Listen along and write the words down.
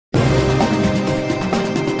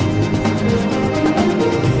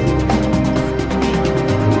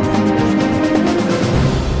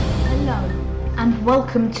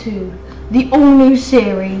welcome to the all-new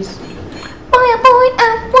series, Fire Boy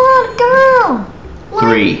and Water Girl.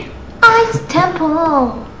 3. Ice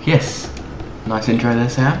Temple. Yes. Nice intro there,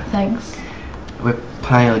 Sam. Thanks. We're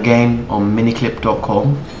playing a game on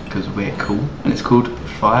miniclip.com because we're cool, and it's called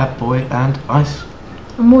Fire Boy and Ice.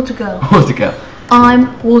 And Water Girl. Water Girl.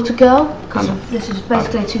 I'm Water Girl because this is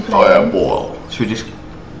basically a two-player game. Fireball. Should we just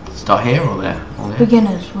start here or there?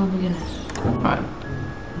 Beginners. We're beginners. Right.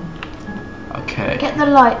 Okay. Get the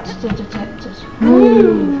lights to detect us.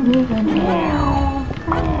 Move in here.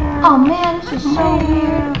 Oh man, this is so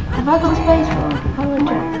weird. Have I got space for it? How do I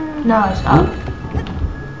jump? No, it's up.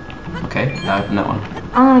 Okay, open that one.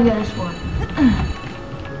 I'm gonna get this one.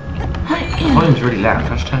 The volume's really loud.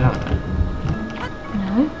 Can I just turn it down a bit?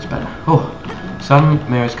 No. It's better. Oh, sun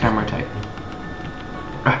mirrors can rotate.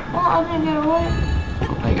 Ah. Oh, I didn't get away.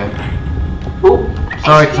 Oh, there you go. Oh,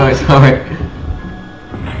 sorry.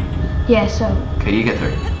 Yeah, so. Okay, you get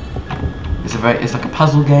through. It's like a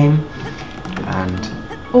puzzle game, and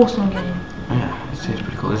Awesome game. yeah, it seems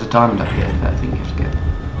pretty cool. There's a diamond up here that I think you have to get.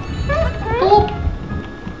 Boop.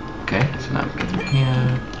 Okay, so now we get through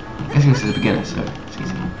here. I'm guessing this is a beginner, so it's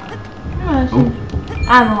easy. No, it's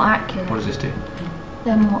more accurate. What does this do?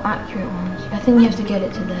 They're more accurate ones. I think you have to get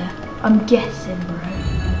it to there. I'm guessing, bro.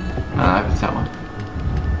 No, that opens that one.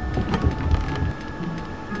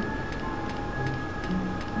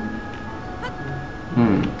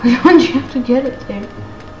 Which one do you have to get it to?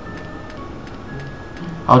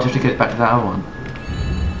 I'll just have to get it back to that other one.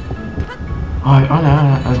 Oh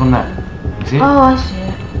no, there's one there. You see it? Oh, I see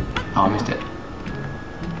it. Oh, I missed it.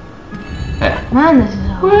 There. Man, this is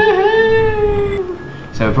hard. Woohoo!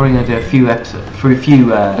 So we're probably going to do a few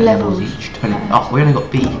levels each. Oh, we only got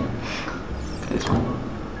B. Okay, this one.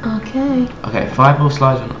 Okay. Okay, fireball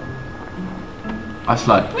slides on. I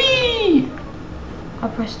slide. Whee! I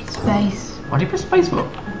pressed space. Why do you press space for?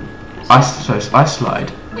 I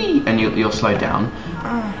slide. Whee! And you'll slow down.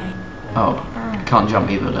 Oh, you can't jump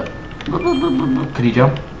either, look. Could you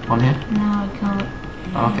jump on here? No, I can't.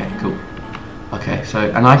 Oh, okay, cool. Okay, so,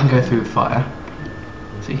 and I can go through fire.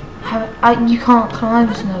 See? You can't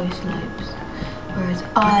climb snowy slopes. Whereas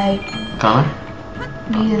Can't I?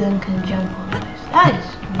 neither of them can jump on those. That is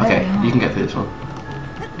very Okay, hard. you can get through this one.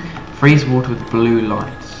 Freeze water with blue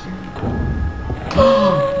lights.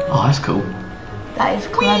 Oh, that's cool. That is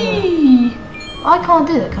clever. Whee! I can't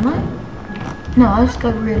do that, can I? No, I just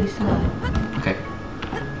go really slow. Okay.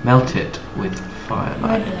 Melt it with fire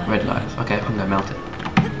light. Red light. Red lights. Okay, I can go melt it.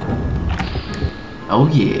 Oh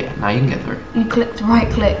yeah, now you can get through. You clicked right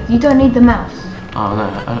click. You don't need the mouse. Oh no,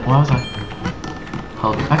 why was I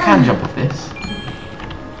holding? I can jump off this.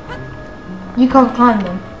 You can't climb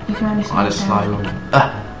them. You can only slide I just slide down. along.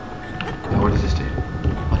 Okay, what does this do?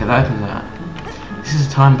 Okay, that opens that. This is a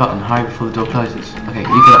time button. Hurry before the door closes. Okay,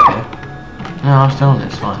 you get up here. No, I'm still on it.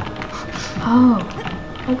 It's fine. Oh,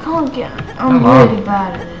 I can't get. I'm Come on. really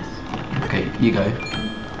bad at this. Okay, you go,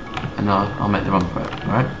 and I'll make the run for it.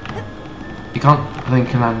 All right? You can't. I think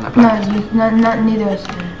you can land that black. No, neither of us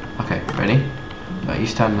can. Okay, ready? So you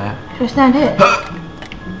stand there. Should I stand here?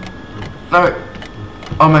 No.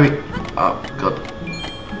 Oh, maybe. Oh God.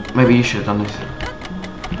 Maybe you should have done this.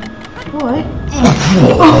 What?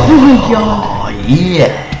 Oh my god. Oh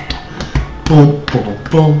yeah. Boom, boom,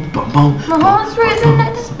 boom, boom, boom. My heart's racing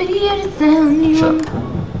at the speed of sound. Shut up.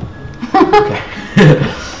 Okay.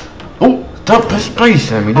 Oh, don't press space,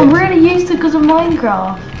 Sammy. I'm really used to it because of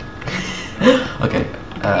Minecraft. Okay.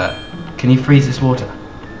 Can you freeze this water?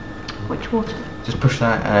 Which water? Just push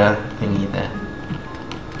that thingy there.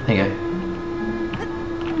 There you go.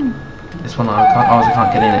 This one I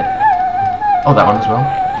can't get in it. Oh, that one as well.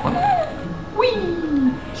 One.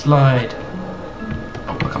 Whee! Slide.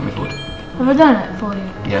 Oh, I can't move forward. Have I done it for you?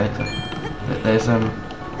 Yeah, I think so. There's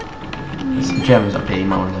some gems up here. You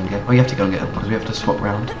might want to go and get. Oh, you have to go and get them because we have to swap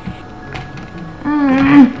round.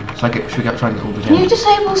 So should we try and get all the gems? Can you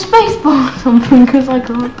disable spacebar or something? Because I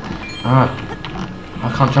can't. I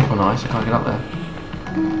can't jump on ice. I can't get up there.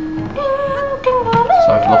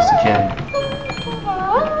 So I've lost a gem.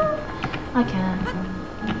 I can.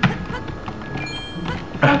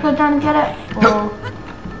 Should I go down and get it? Or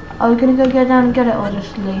are we going to go down and get it or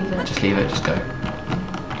just leave it? Just leave it, just go. I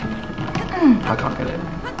can't get it.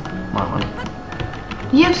 My one.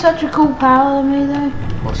 You have such a cool power than me though.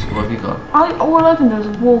 What have you got? All I can do is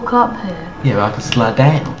walk up here. Yeah, but I can slide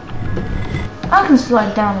down. I can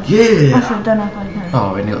slide down. Yeah! I should don't know if I can.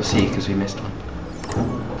 Oh, we only got C because we missed one.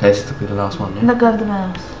 Okay, this will be the last one, yeah? Let go of the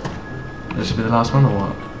mouse. This will be the last one or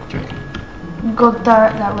what? Do you reckon? You've got to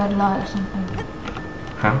direct that red light or something.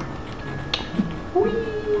 How?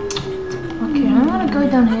 Okay. I'm gonna go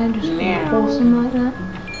down here and just force him like that.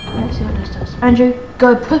 Let's see what this does. Andrew,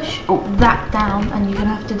 go push that down, and you're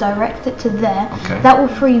gonna have to direct it to there. Okay. That will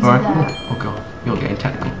freeze Right. there. Oh god, you're getting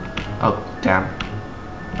technical. Oh damn.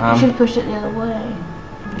 You should push it the other way.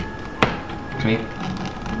 Can you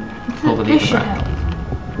pull the lever back?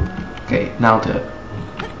 Okay, now do it.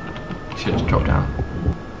 You should just drop down.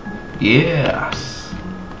 Yes.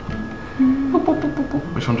 Boop, boop, boop, boop, boop.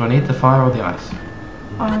 Which one do I need? The fire or the ice?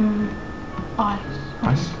 Ice.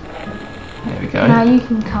 Ice. There we go. Now you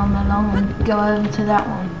can come along and go over to that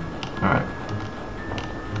one. Alright.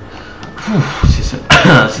 This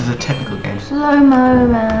is a technical game. Slow-mo,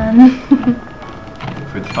 man.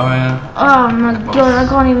 Through the fire. Oh my god, I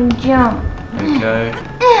can't even jump. There we go.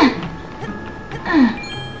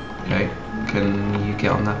 Okay, can you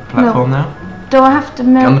get on that platform now? Do I have to Get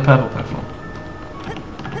on melt? the purple platform.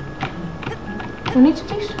 We need to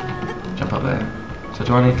do so. Jump up there. So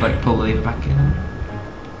do I need to like pull the lever back in?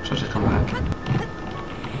 Should I just come back?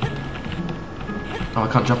 Oh, I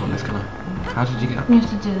can't jump on this, can I? How did you get up? You have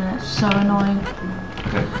to do that. It's so annoying.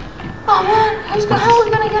 Okay. Oh man, how are we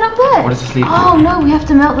gonna get up there? What does this lever do? Oh no, we have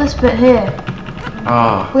to melt this bit here.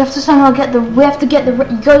 Oh. We have to somehow get the. We have to get the.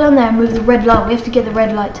 You go down there and move the red light. We have to get the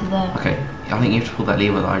red light to there. Okay. I think you have to pull that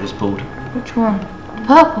lever that I just pulled. Which one? The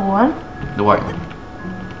purple one? The white one.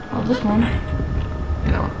 Oh, this one.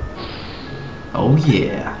 Yeah, that one. Oh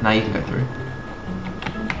yeah. Now you can go through.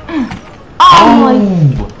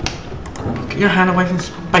 Oh! Get your hand away from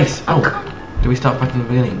space. Oh. Do we start back in the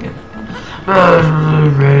beginning again?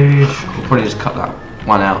 Rage. We'll probably just cut that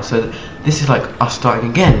one out. So this is like us starting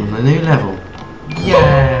again on the new level.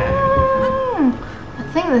 Yeah. I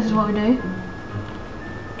think this is what we do.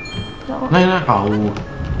 No. Oh.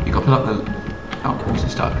 You got to put up the. Oh,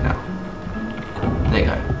 it's stuck now. There you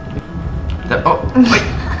go. There. Oh, wait.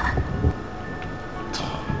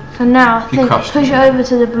 So now I think push it over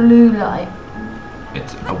to the blue light.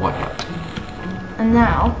 It's a white light. And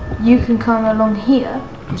now you can come along here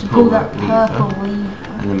to pull that purple lever.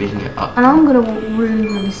 And then we can get up. And I'm gonna walk really,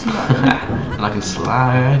 really slow. And I can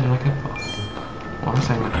slide like a boss. Why am I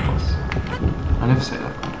saying like a boss? I never say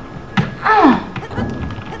that.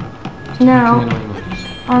 So now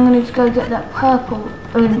I'm gonna just go get that purple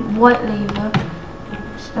and white lever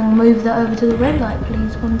and move that over to the red light,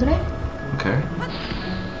 please, Andre. Okay.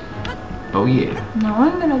 Oh yeah. Now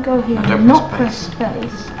I'm gonna go here and not press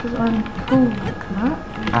space because I'm cool like that.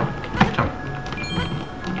 Ah, jump.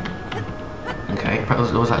 Okay, what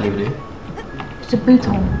does that lever do? It's a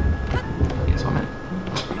bouton. Yes, I meant.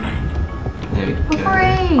 There we go.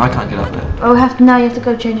 Free. I can't get up there. Oh, now you have to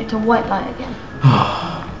go change it to white light again.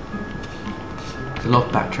 It's a lot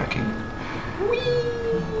of backtracking.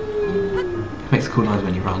 It makes a cool noise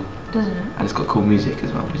when you run. Doesn't it? And it's got cool music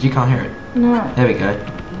as well, but you can't hear it. No. There we go.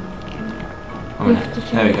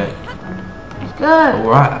 There we go. Let's go.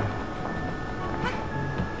 Alright.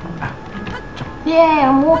 Yeah,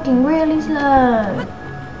 I'm walking really slow.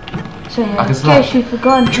 So yeah, I can in case you've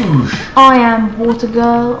forgotten, I am water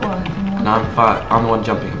girl. And I'm the one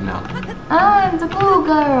jumping up and down. I'm the blue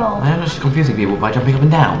girl. I am just confusing people by jumping up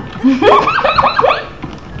and down.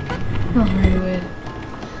 That's really weird.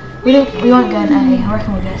 We won't get an A. I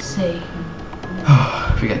reckon we'll get a C.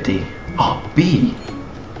 If we get D. Oh, B.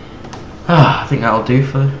 I think that'll do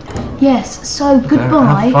for. Yes. So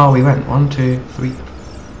goodbye. How far we went? 1, 2, 3.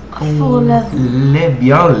 4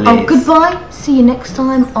 levels. Oh, goodbye. See you next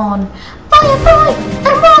time on Firefly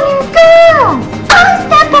and Warrior Girl. I'm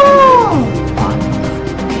Stepple.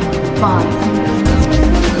 Bye.